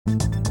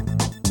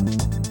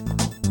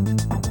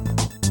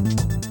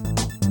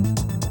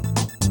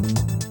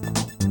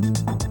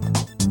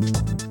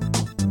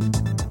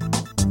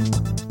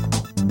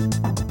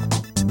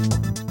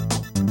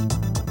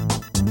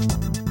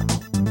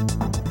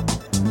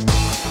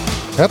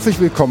Herzlich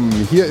willkommen.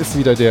 Hier ist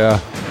wieder der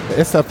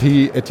SAP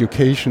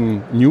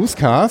Education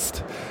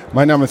NewsCast.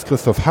 Mein Name ist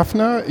Christoph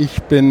Hafner.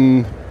 Ich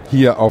bin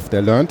hier auf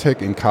der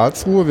LearnTec in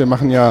Karlsruhe. Wir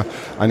machen ja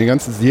eine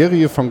ganze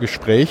Serie von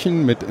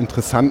Gesprächen mit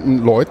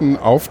interessanten Leuten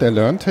auf der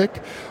LearnTec.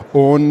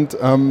 Und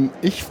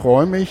ich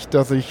freue mich,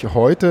 dass ich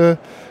heute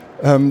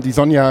die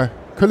Sonja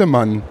K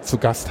zu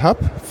Gast habe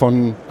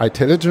von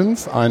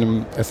itelligence,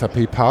 einem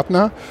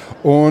SAP-Partner.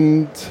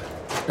 Und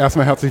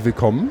erstmal herzlich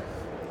willkommen.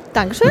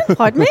 Dankeschön,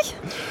 freut mich.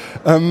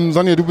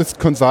 Sonja, du bist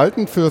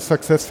Consultant für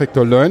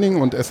SuccessFactors Learning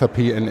und SAP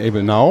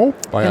Enable Now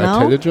bei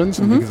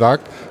itelligence. Und wie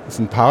gesagt, ist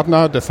ein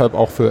Partner, deshalb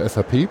auch für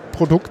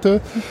SAP-Produkte.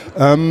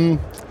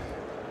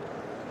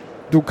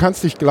 Du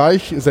kannst dich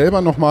gleich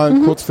selber nochmal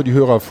kurz für die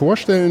Hörer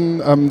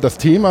vorstellen. Das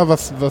Thema,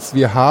 was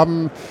wir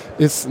haben,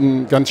 ist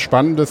ein ganz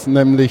spannendes,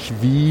 nämlich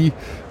wie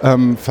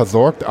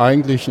versorgt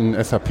eigentlich ein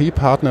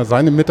SAP-Partner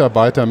seine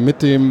Mitarbeiter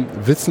mit dem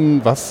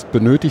Wissen, was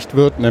benötigt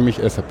wird, nämlich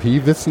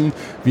SAP-Wissen.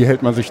 Wie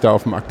hält man sich da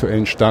auf dem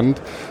aktuellen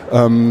Stand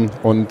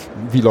und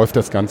wie läuft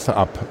das Ganze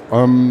ab?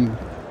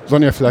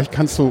 Sonja, vielleicht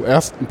kannst du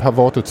erst ein paar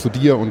Worte zu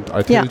dir und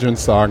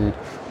itelligence sagen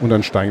und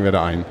dann steigen wir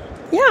da ein.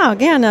 Ja,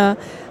 gerne.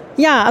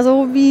 Ja,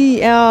 also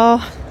wie er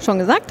schon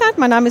gesagt hat,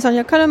 mein Name ist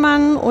Sonja K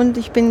und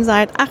ich bin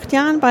seit 8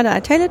 Jahren bei der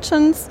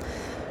itelligence.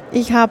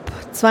 Ich habe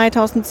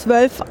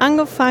 2012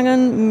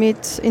 angefangen,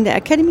 in der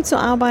Academy zu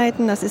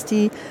arbeiten. Das ist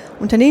die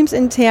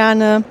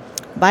unternehmensinterne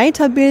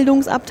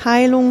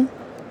Weiterbildungsabteilung.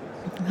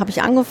 Habe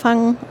ich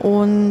angefangen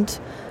und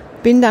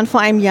bin dann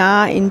vor einem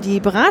Jahr in die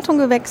Beratung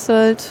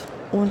gewechselt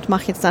und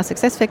mache jetzt da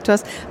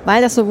SuccessFactors,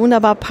 weil das so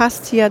wunderbar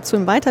passt hier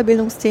zum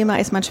Weiterbildungsthema,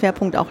 ist mein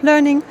Schwerpunkt auch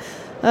Learning.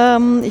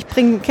 Ich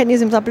bringe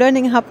Kenntnisse im SAP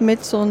Learning Hub mit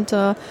und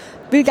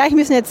will gleich ein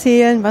bisschen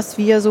erzählen, was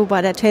wir so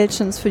bei der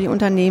itelligence für die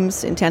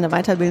unternehmensinterne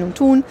Weiterbildung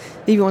tun,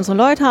 wie wir unsere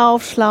Leute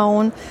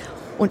aufschlauen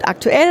und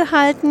aktuell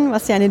halten,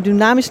 was ja in dem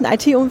dynamischen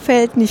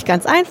IT-Umfeld nicht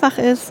ganz einfach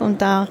ist.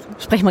 Und da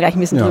sprechen wir gleich ein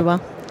bisschen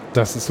drüber.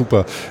 Das ist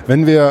super.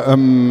 Wenn wir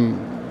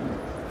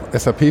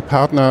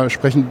SAP-Partner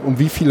sprechen, um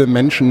wie viele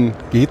Menschen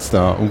geht es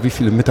da? Um wie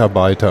viele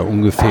Mitarbeiter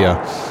ungefähr?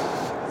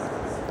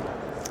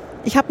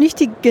 Ich habe nicht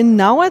die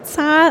genaue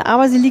Zahl,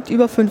 aber sie liegt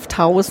über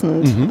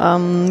 5.000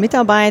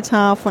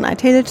 Mitarbeiter von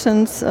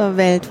itelligence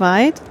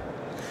weltweit.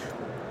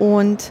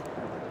 Und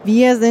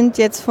wir sind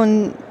jetzt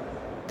von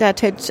der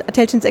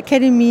itelligence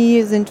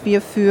Academy sind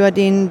wir für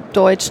den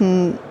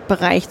deutschen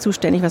Bereich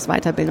zuständig, was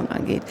Weiterbildung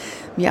angeht.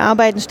 Wir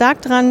arbeiten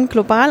stark dran,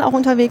 global auch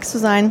unterwegs zu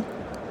sein.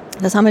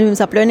 Das haben wir mit dem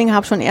SAP Learning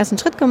Hub schon einen ersten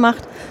Schritt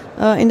gemacht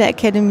in der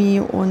Academy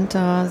und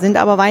sind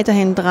aber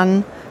weiterhin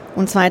dran,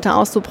 uns weiter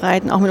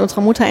auszubreiten. Auch mit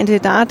unserer Mutter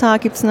Data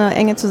gibt es eine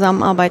enge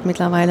Zusammenarbeit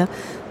mittlerweile,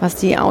 was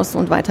die Aus-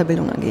 und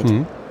Weiterbildung angeht.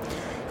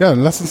 Ja, dann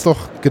lass uns doch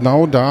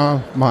genau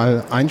da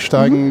mal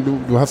einsteigen.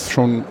 Du hast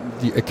schon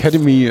die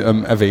Academy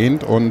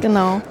erwähnt und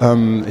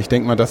ich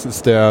denke mal, das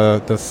ist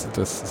das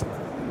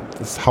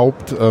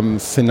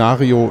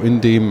Hauptszenario,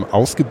 in dem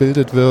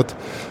ausgebildet wird.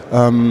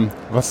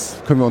 Was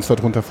können wir uns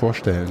darunter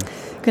vorstellen?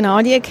 Genau,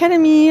 die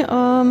Academy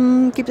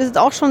gibt es jetzt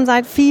auch schon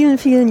seit vielen,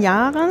 vielen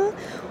Jahren.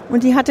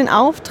 Und die hat den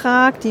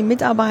Auftrag, die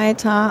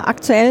Mitarbeiter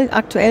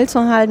aktuell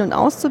zu halten und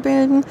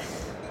auszubilden.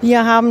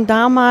 Wir haben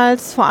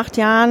damals vor 8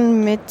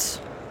 Jahren mit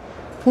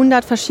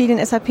 100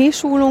 verschiedenen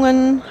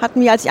SAP-Schulungen,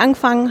 hatten wir, als ich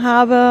angefangen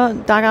habe,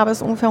 da gab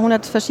es ungefähr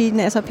 100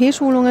 verschiedene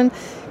SAP-Schulungen,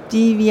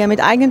 die wir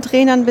mit eigenen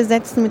Trainern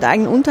besetzen, mit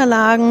eigenen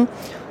Unterlagen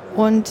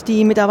und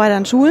die Mitarbeiter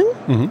dann schulen.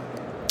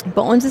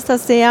 Bei uns ist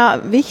das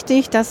sehr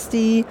wichtig, dass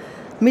die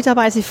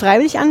Mitarbeiter sich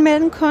freiwillig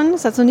anmelden können.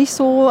 Es ist also nicht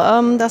so,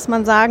 dass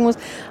man sagen muss,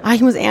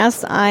 ich muss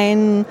erst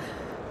einen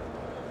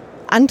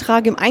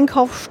Antrag im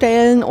Einkauf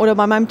stellen oder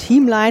bei meinem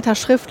Teamleiter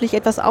schriftlich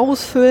etwas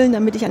ausfüllen,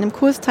 damit ich an dem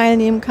Kurs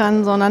teilnehmen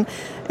kann, sondern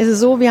es ist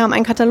so, wir haben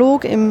einen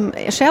Katalog im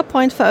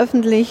SharePoint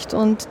veröffentlicht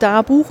und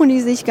da buchen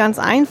die sich ganz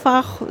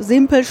einfach,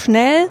 simpel,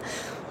 schnell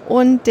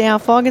und der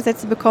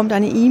Vorgesetzte bekommt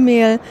eine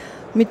E-Mail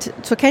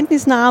zur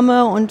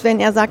Kenntnisnahme und wenn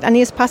er sagt,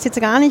 nee, es passt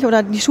jetzt gar nicht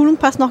oder die Schulung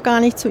passt noch gar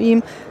nicht zu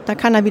ihm, dann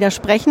kann er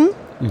widersprechen.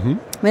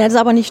 Wenn er das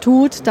aber nicht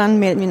tut, dann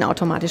melden wir ihn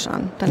automatisch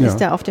an. Dann ist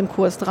er auf dem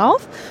Kurs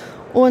drauf.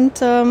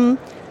 Und und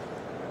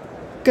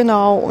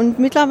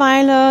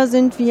mittlerweile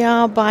sind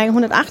wir bei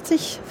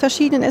 180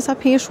 verschiedenen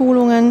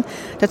SAP-Schulungen.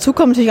 Dazu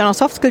kommen natürlich auch noch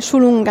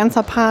Soft-Skill-Schulungen, ein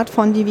ganzer Part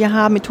von, die wir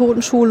haben,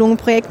 Methodenschulungen,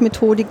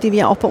 Projektmethodik, die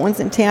wir auch bei uns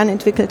intern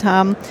entwickelt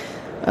haben.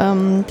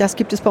 Das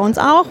gibt es bei uns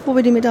auch, wo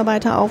wir die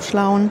Mitarbeiter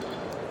aufschlauen.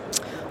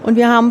 Und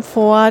wir haben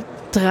vor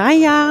 3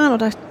 Jahren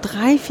oder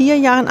 3-4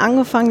 Jahren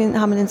angefangen,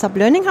 haben den SAP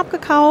Learning Hub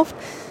gekauft.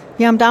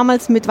 Wir haben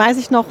damals mit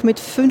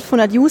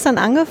 500 Usern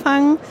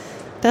angefangen,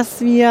 dass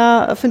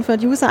wir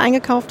 500 User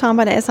eingekauft haben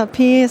bei der SAP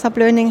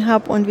Learning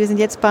Hub und wir sind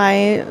jetzt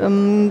bei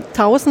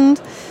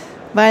 1000,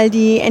 weil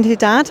die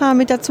Data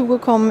mit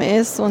dazugekommen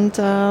ist und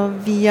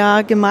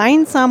wir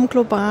gemeinsam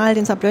global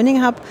den SAP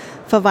Learning Hub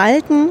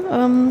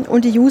verwalten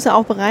und die User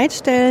auch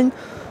bereitstellen.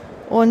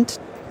 Und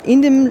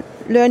in dem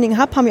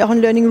Learning Hub haben wir auch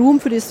ein Learning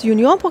Room für das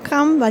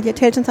Juniorenprogramm, weil die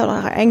itelligence hat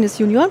auch ein eigenes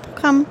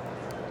Juniorenprogramm.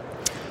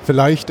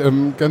 Vielleicht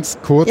ganz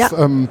kurz,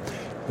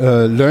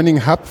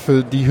 Learning Hub,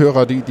 für die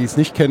Hörer, die es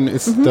nicht kennen,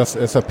 ist das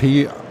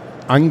SAP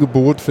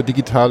Angebot für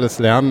digitales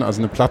Lernen, also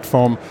eine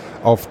Plattform,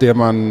 auf der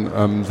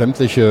man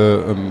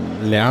sämtliche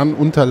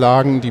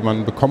Lernunterlagen, die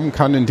man bekommen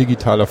kann, in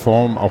digitaler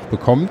Form auch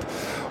bekommt.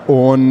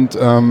 Und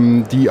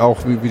die auch,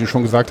 wie du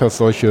schon gesagt hast,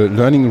 solche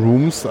Learning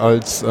Rooms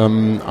als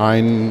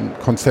ein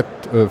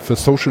Konzept für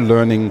Social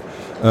Learning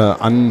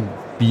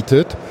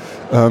anbietet.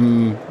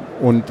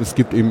 Und es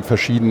gibt eben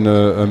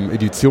verschiedene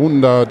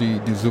Editionen da, die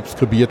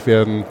subskribiert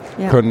werden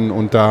können.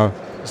 Und da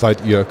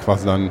seid ihr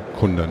quasi dann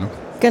Kunde, ne?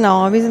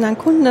 Genau, wir sind ein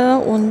Kunde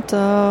und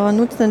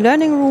nutzen den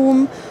Learning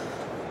Room.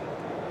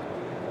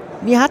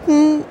 Wir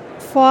hatten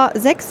vor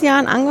 6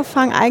 Jahren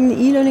angefangen, eigene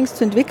E-Learnings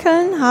zu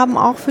entwickeln, haben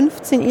auch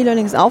 15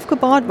 E-Learnings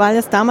aufgebaut, weil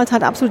es damals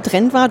halt absolut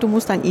Trend war, du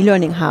musst ein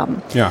E-Learning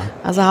haben. Ja.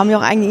 Also haben wir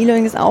auch eigene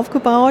E-Learnings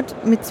aufgebaut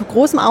mit so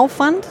großem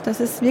Aufwand,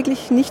 das ist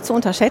wirklich nicht zu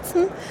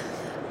unterschätzen.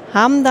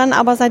 Haben dann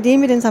aber,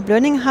 seitdem wir den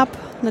Sub-Learning Hub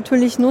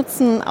natürlich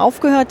nutzen,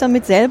 aufgehört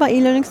damit, selber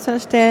E-Learnings zu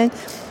erstellen,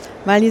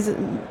 weil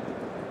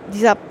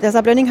der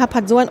Sub-Learning Hub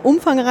hat so ein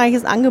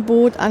umfangreiches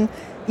Angebot an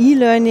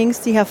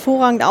E-Learnings, die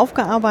hervorragend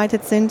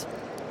aufgearbeitet sind,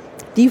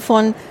 die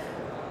von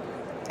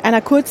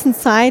einer kurzen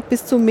Zeit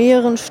bis zu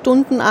mehreren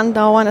Stunden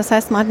andauern. Das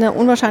heißt, man hat eine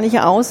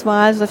unwahrscheinliche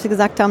Auswahl, sodass wir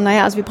gesagt haben,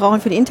 also wir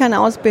brauchen für die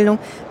interne Ausbildung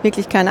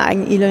wirklich keine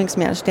eigenen E-Learnings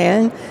mehr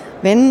erstellen.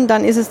 Wenn,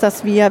 dann ist es,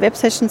 dass wir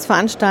Web-Sessions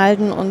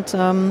veranstalten und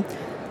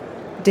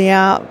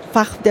der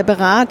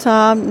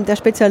Berater, der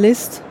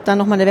Spezialist dann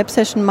nochmal eine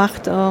Web-Session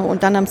macht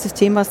und dann am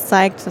System was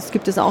zeigt. Das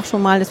gibt es auch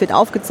schon mal, das wird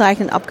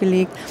aufgezeichnet,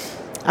 abgelegt.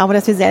 Aber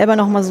dass wir selber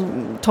nochmal so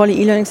tolle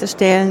E-Learnings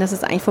erstellen, das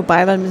ist eigentlich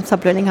vorbei, weil mit dem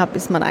Sub-Learning Hub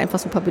ist man einfach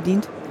super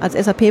bedient. Als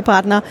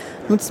SAP-Partner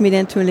nutzen wir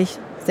den natürlich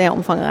sehr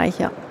umfangreich,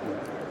 ja.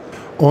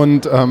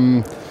 Und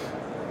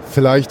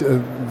vielleicht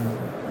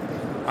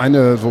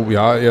eine so,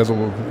 eher so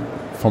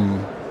vom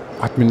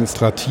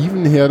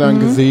Administrativen her dann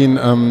gesehen,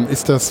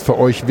 ist das für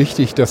euch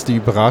wichtig, dass die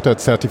Berater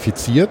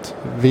zertifiziert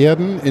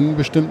werden in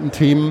bestimmten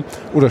Themen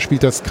oder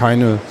spielt das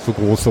keine so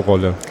große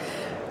Rolle?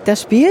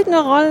 Das spielt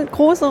eine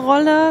große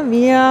Rolle.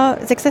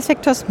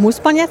 SuccessFactors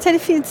muss man ja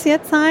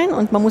zertifiziert sein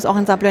und man muss auch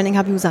einen Sub-Learning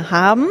Hub User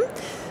haben,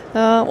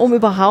 um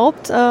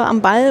überhaupt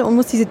am Ball und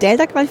muss diese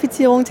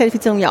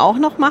Zertifizierung ja auch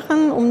noch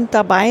machen, um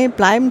dabei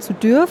bleiben zu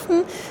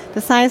dürfen.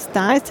 Das heißt,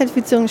 da ist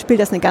Zertifizierung, spielt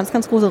das eine ganz,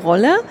 ganz große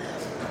Rolle.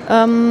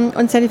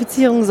 Und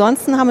Zertifizierung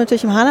ansonsten haben wir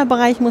natürlich im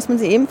HANA-Bereich, muss man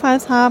sie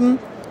ebenfalls haben.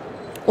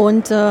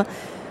 Und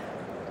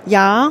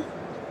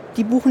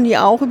die buchen die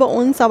auch über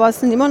uns, aber es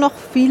sind immer noch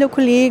viele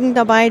Kollegen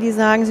dabei, die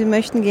sagen, sie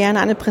möchten gerne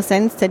eine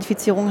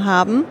Präsenzzertifizierung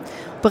haben,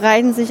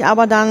 bereiten sich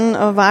aber dann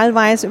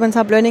wahlweise über den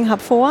Sub-Learning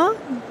Hub vor,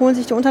 holen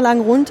sich die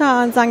Unterlagen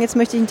runter und sagen, jetzt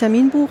möchte ich einen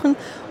Termin buchen.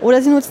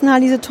 Oder sie nutzen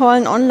halt diese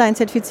tollen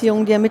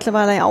Online-Zertifizierungen, die ja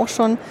mittlerweile ja auch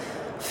schon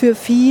für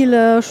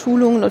viele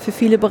Schulungen oder für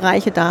viele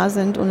Bereiche da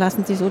sind und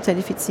lassen sich so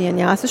zertifizieren.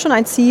 Ja, es ist schon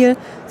ein Ziel,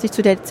 sich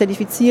zu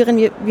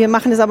zertifizieren. Wir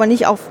machen das aber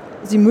nicht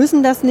Sie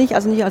müssen das nicht,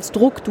 also nicht als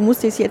Druck, du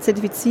musst dich jetzt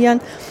zertifizieren.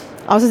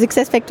 Außer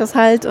SuccessFactors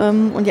halt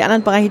und die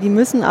anderen Bereiche, die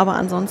müssen, aber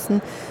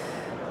ansonsten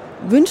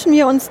wünschen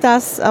wir uns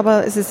das,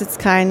 aber es ist jetzt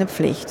keine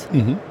Pflicht.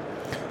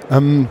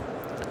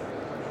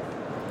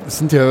 Es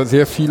sind ja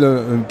sehr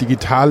viele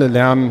digitale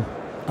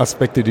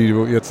Lernaspekte, die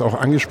du jetzt auch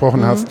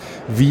angesprochen hast.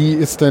 Wie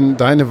ist denn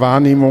deine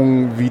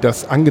Wahrnehmung, wie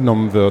das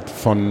angenommen wird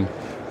von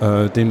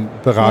den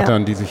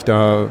Beratern, die sich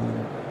da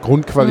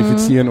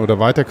grundqualifizieren oder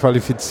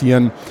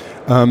weiterqualifizieren?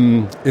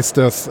 Ist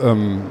das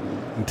ein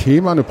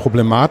Thema, eine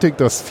Problematik,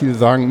 dass viele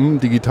sagen,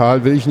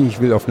 digital will ich nicht, ich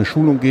will auf eine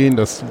Schulung gehen,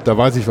 da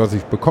weiß ich, was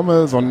ich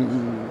bekomme,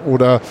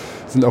 oder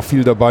sind auch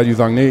viele dabei, die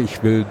sagen, nee,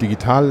 ich will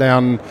digital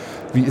lernen.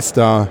 Wie ist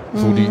da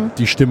so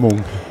die Stimmung?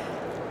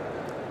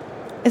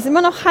 Es ist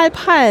immer noch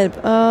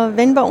halb-halb.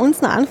 Wenn bei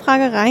uns eine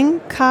Anfrage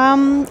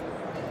reinkam,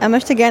 er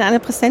möchte gerne eine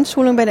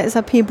Präsenzschulung bei der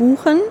SAP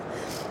buchen,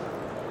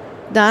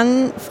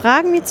 dann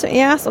fragen wir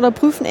zuerst oder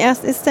prüfen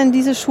erst, ist denn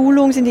diese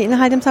Schulung, sind die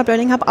Inhalte im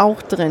Sub-Learning Hub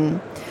auch drin?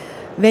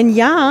 Wenn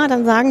ja,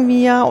 dann sagen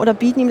wir oder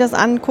bieten ihm das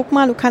an, guck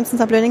mal, du kannst einen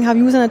Sub-Learning Hub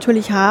User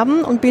natürlich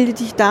haben und bilde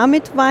dich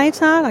damit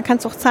weiter. Dann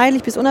kannst du auch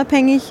zeitlich, bist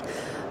unabhängig,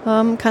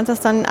 kannst das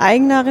dann in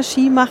eigener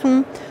Regie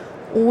machen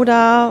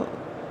oder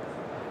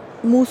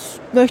musst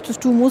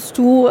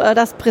du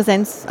das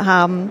Präsenz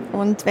haben.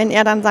 Und wenn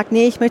er dann sagt,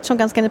 nee, ich möchte schon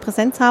ganz gerne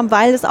Präsenz haben,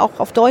 weil es auch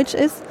auf Deutsch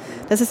ist,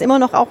 das ist immer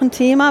noch auch ein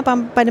Thema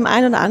bei dem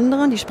einen oder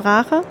anderen, die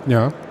Sprache.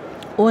 Ja.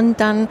 Und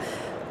dann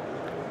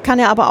kann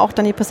er aber auch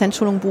dann die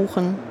Präsenzschulung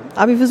buchen.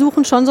 Aber wir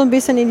versuchen schon so ein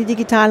bisschen in die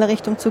digitale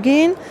Richtung zu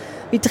gehen.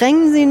 Wir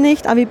drängen sie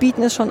nicht, aber wir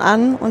bieten es schon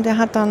an und er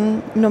hat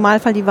dann im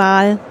Normalfall die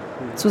Wahl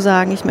zu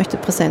sagen, ich möchte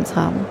Präsenz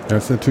haben. Ja,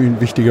 das ist natürlich ein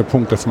wichtiger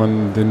Punkt, dass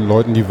man den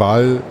Leuten die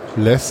Wahl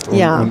lässt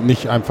und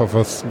nicht einfach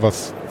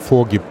was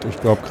vorgibt.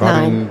 Ich glaube,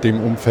 gerade in dem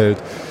Umfeld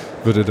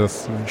würde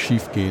das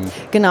schief gehen.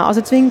 Genau,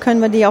 also zwingen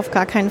können wir die auf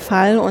gar keinen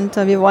Fall und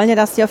wir wollen ja,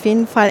 dass die auf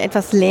jeden Fall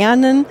etwas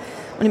lernen.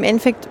 Und im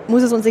Endeffekt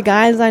muss es uns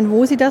egal sein,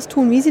 wo sie das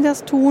tun, wie sie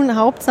das tun.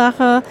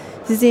 Hauptsache,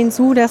 sie sehen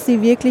zu, dass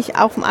sie wirklich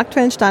auf dem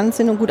aktuellen Stand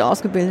sind und gut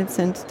ausgebildet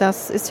sind.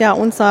 Das ist ja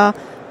unser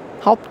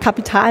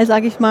Hauptkapital,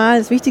 sage ich mal,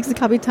 das wichtigste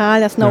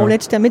Kapital, das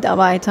Knowledge der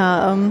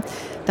Mitarbeiter.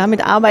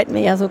 Damit arbeiten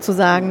wir ja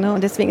sozusagen. Ne?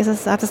 Und deswegen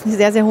hat es einen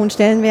sehr, sehr hohen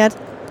Stellenwert,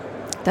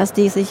 dass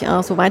die sich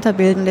so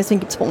weiterbilden. Deswegen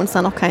gibt es bei uns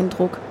da noch keinen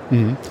Druck.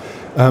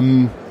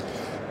 Mhm.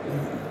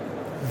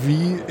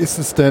 Wie ist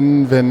es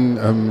denn,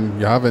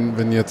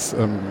 wenn jetzt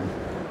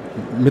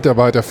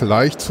Mitarbeiter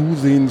vielleicht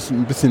zusehends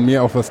ein bisschen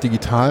mehr auch was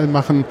digital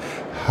machen?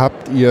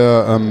 Habt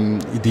ihr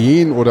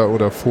Ideen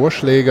oder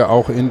Vorschläge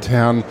auch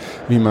intern,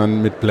 wie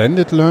man mit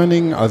Blended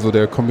Learning, also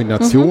der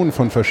Kombination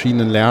von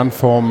verschiedenen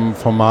Lernformen,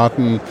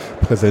 Formaten,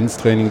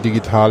 Präsenztraining,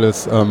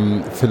 Digitales,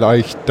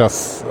 vielleicht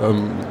das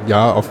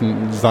auf eine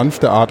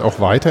sanfte Art auch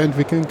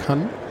weiterentwickeln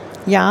kann?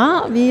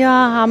 Ja, wir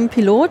haben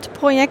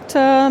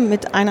Pilotprojekte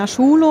mit einer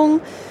Schulung,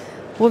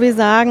 wo wir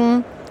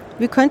sagen,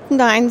 wir könnten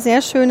da ein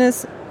sehr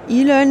schönes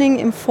E-Learning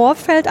im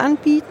Vorfeld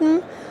anbieten,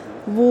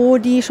 wo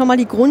die schon mal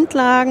die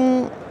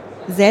Grundlagen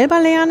selber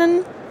lernen,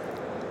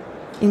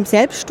 im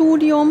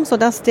Selbststudium,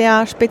 sodass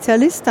der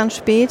Spezialist dann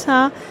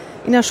später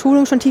in der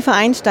Schulung schon tiefer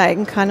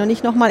einsteigen kann und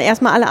nicht nochmal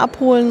erstmal alle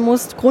abholen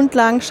muss,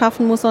 Grundlagen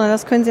schaffen muss, sondern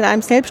das können sie in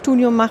einem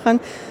Selbststudium machen,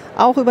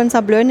 auch über ein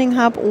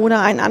Sub-Learning Hub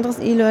oder ein anderes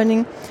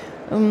E-Learning.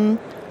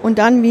 Und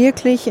dann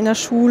wirklich in der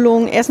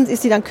Schulung, erstens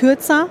ist sie dann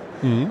kürzer,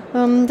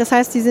 das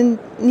heißt, die sind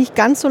nicht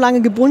ganz so lange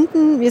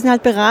gebunden. Wir sind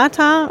halt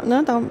Berater,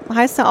 ne? Da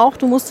heißt ja auch,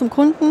 du musst zum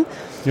Kunden.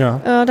 Ja.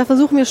 Da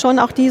versuchen wir schon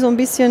auch die so ein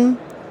bisschen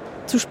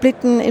zu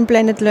splitten in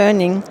Blended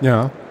Learning.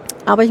 Ja.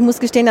 Aber ich muss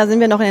gestehen, da sind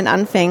wir noch in den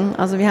Anfängen.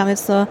 Also wir haben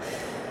jetzt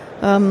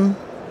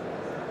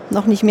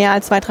noch nicht mehr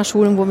als 2, 3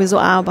 Schulungen, wo wir so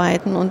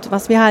arbeiten. Und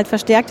was wir halt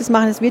verstärktes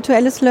machen, ist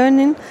virtuelles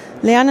Lernen.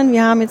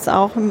 Wir haben jetzt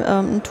auch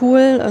ein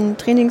Tool, ein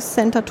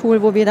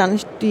Trainingscenter-Tool, wo wir dann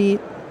die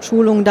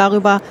Schulungen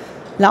darüber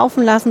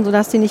laufen lassen,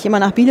 sodass die nicht immer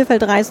nach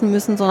Bielefeld reisen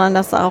müssen, sondern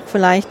dass auch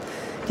vielleicht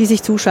die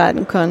sich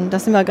zuschalten können.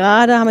 Das sind wir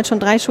gerade, haben jetzt schon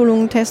 3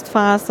 Schulungen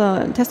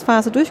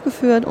Testphase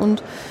durchgeführt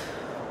und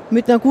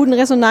mit einer guten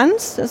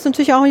Resonanz. Das ist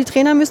natürlich auch, die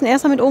Trainer müssen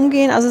erst damit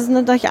umgehen. Also es ist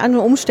natürlich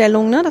eine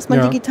Umstellung, ne? Dass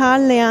man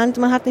digital lernt.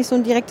 Man hat nicht so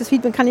ein direktes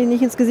Feedback, kann ihnen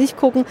nicht ins Gesicht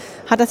gucken,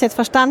 hat das jetzt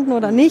verstanden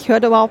oder nicht,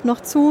 hört überhaupt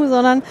noch zu,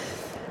 sondern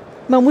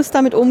man muss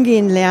damit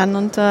umgehen lernen.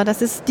 Und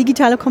das ist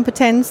digitale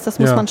Kompetenz, das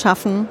muss man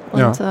schaffen.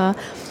 Und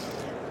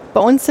bei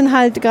uns sind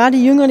halt gerade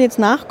die Jüngeren, die jetzt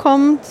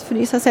nachkommen, für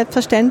die ist das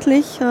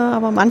selbstverständlich,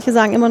 aber manche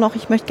sagen immer noch,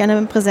 ich möchte gerne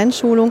eine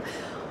Präsenzschulung.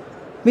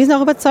 Wir sind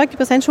auch überzeugt, die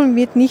Präsenzschulung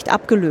wird nicht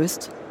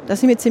abgelöst. Da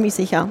sind wir ziemlich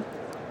sicher.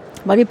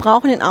 Weil wir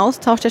brauchen den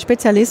Austausch der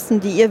Spezialisten,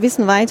 die ihr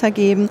Wissen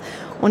weitergeben.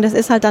 Und es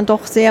ist halt dann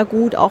doch sehr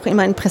gut, auch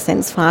immer in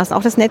Präsenzphasen.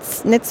 Auch das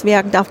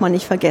Netzwerk darf man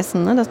nicht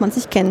vergessen, ne? Dass man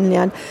sich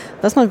kennenlernt,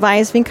 dass man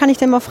weiß, wen kann ich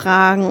denn mal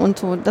fragen und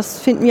so. Das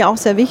finden wir auch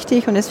sehr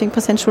wichtig und deswegen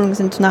Präsenzschulungen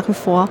sind nach wie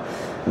vor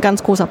ein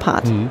ganz großer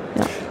Part.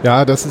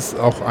 Ja, das ist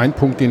auch ein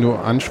Punkt, den du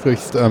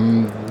ansprichst,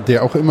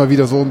 der auch immer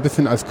wieder so ein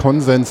bisschen als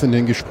Konsens in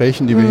den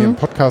Gesprächen, die wir hier im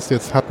Podcast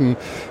jetzt hatten,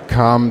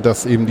 kam,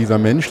 dass eben dieser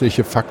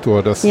menschliche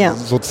Faktor, das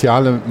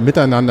soziale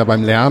Miteinander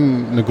beim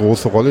Lernen eine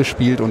große Rolle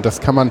spielt und das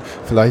kann man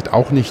vielleicht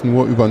auch nicht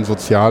nur über ein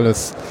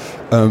soziales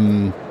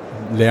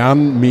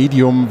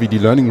Lernmedium wie die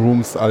Learning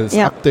Rooms alles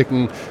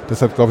abdecken.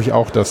 Deshalb glaube ich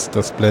auch, dass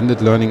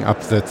Blended Learning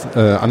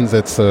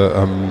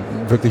Ansätze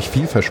wirklich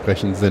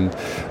vielversprechend sind.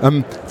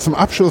 Zum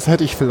Abschluss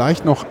hätte ich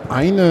vielleicht noch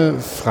eine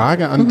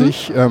Frage an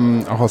dich,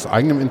 auch aus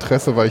eigenem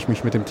Interesse, weil ich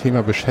mich mit dem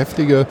Thema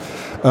beschäftige.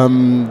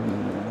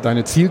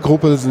 Deine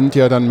Zielgruppe sind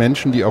ja dann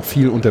Menschen, die auch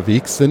viel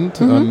unterwegs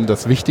sind.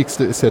 Das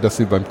Wichtigste ist ja, dass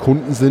sie beim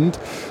Kunden sind.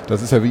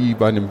 Das ist ja wie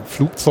bei einem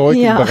Flugzeug.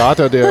 Ein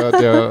Berater,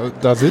 der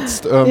da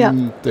sitzt,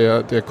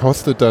 der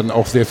kostet dann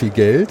auch sehr viel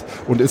Geld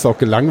und ist auch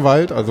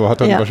gelangweilt, also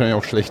hat dann wahrscheinlich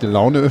auch schlechte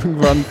Laune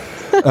irgendwann.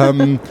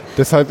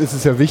 Deshalb ist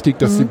es ja wichtig,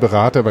 dass die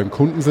Berater beim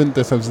Kunden sind,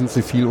 deshalb sind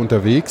sie viel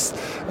unterwegs.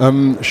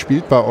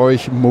 Spielt bei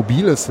euch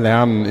mobiles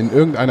Lernen in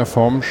irgendeiner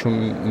Form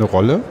schon eine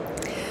Rolle?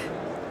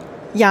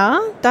 Ja,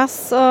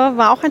 das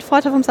war auch ein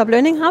Vorteil vom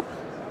Sub-Learning Hub,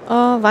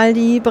 weil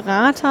die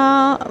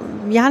Berater,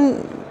 wir haben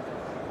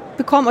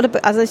bekommen,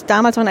 als ich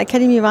damals noch in der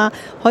Academy war,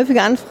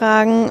 häufige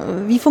Anfragen,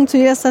 wie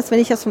funktioniert das, wenn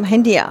ich das vom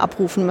Handy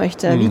abrufen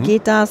möchte? Wie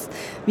geht das?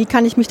 Wie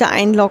kann ich mich da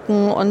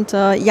einloggen? Und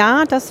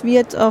das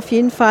wird auf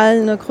jeden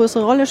Fall eine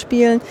größere Rolle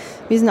spielen.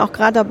 Wir sind auch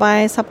gerade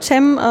dabei,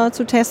 SubChem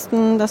zu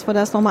testen, dass wir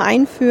das nochmal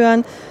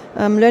einführen.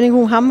 Learning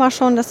Room haben wir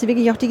schon, dass sie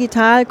wirklich auch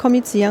digital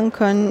kommunizieren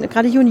können.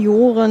 Gerade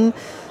Junioren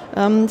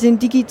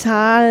sind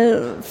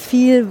digital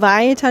viel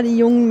weiter, die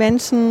jungen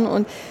Menschen.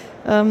 Und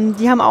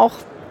die haben auch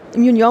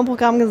im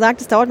Juniorenprogramm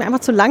gesagt, es dauert mir einfach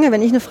zu lange,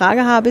 wenn ich eine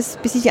Frage habe,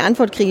 bis ich die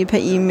Antwort kriege per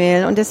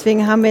E-Mail. Und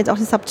deswegen haben wir jetzt auch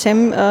den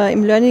SubChem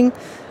im Learning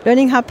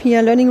Hub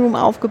hier, Learning Room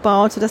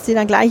aufgebaut, sodass sie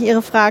dann gleich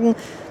ihre Fragen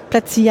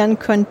platzieren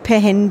können per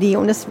Handy.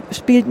 Und das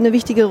spielt eine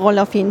wichtige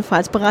Rolle auf jeden Fall.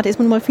 Als Berater ist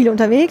man nun mal viel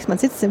unterwegs, man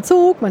sitzt im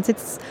Zug,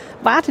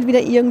 wartet wieder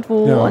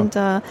irgendwo. Ja. Und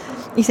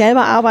ich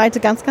selber arbeite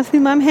ganz, ganz viel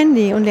mit meinem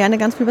Handy und lerne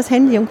ganz viel über das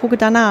Handy und gucke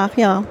danach.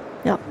 Ja,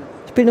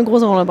 spielt eine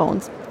große Rolle bei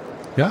uns.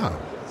 Ja,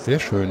 sehr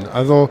schön.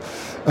 Also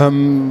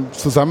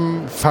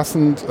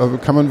zusammenfassend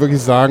kann man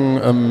wirklich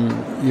sagen,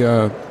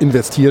 ihr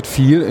investiert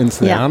viel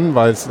ins Lernen,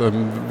 weil es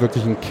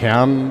wirklich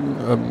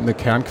eine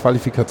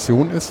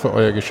Kernqualifikation ist für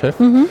euer Geschäft.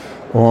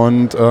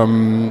 Und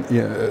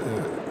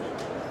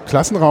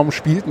Klassenraum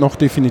spielt noch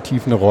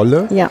definitiv eine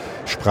Rolle. Ja.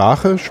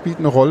 Sprache spielt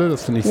eine Rolle,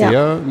 das finde ich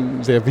einen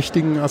sehr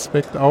wichtigen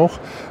Aspekt auch.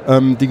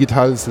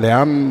 Digitales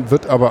Lernen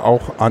wird aber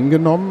auch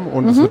angenommen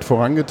und es wird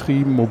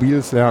vorangetrieben.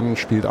 Mobiles Lernen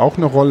spielt auch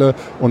eine Rolle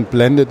und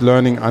Blended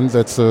Learning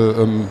Ansätze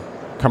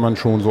kann man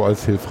schon so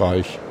als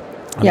hilfreich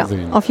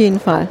ansehen. Ja, auf jeden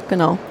Fall,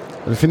 genau.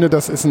 Also ich finde,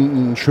 das ist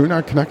ein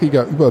schöner,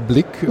 knackiger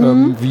Überblick,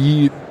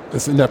 wie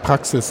es in der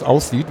Praxis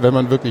aussieht, wenn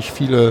man wirklich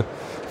viele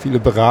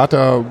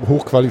Berater,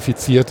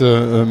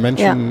 hochqualifizierte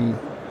Menschen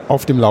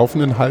auf dem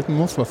Laufenden halten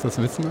muss, was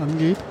das Wissen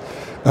angeht.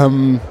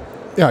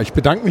 Ich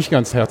bedanke mich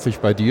ganz herzlich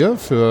bei dir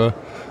für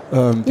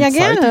die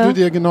Zeit, die du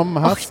dir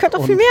genommen hast. Ich könnte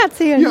auch viel mehr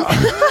erzählen.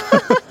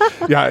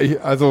 Ja,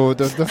 also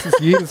das ist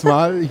jedes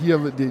Mal hier,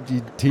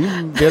 die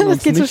Themen werden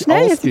uns nicht so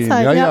schnell ausgehen.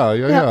 Zeit,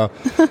 ja.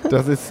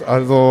 Das ist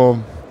also,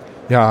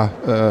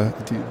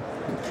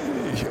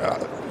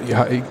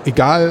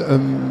 egal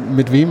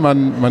mit wem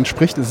man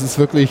spricht, es ist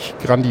wirklich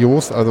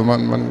grandios. Also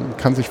man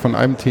kann sich von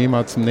einem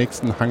Thema zum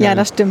nächsten hangeln. Ja,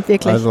 das stimmt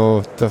wirklich.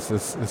 Also das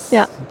ist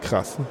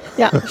krass.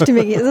 Ja, stimmt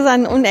wirklich. Es ist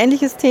ein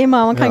unendliches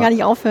Thema, man kann gar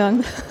nicht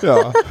aufhören.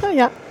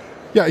 Ja.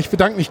 Ja, ich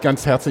bedanke mich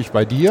ganz herzlich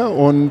bei dir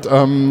und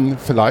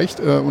vielleicht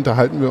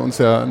unterhalten wir uns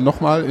ja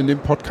nochmal in dem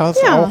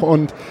Podcast auch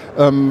und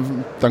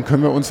dann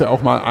können wir uns ja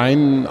auch mal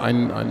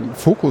ein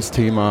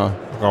Fokusthema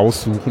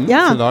raussuchen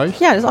vielleicht.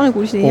 Ja, das ist auch eine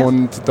gute Idee.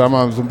 Und da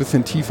mal so ein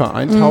bisschen tiefer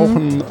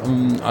eintauchen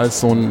als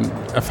so ein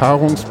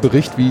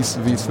Erfahrungsbericht, wie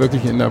es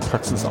wirklich in der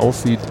Praxis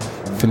aussieht,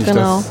 finde ich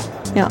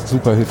das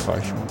super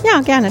hilfreich. Ja,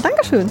 gerne.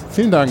 Dankeschön.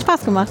 Vielen Dank.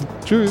 Spaß gemacht.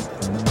 Tschüss.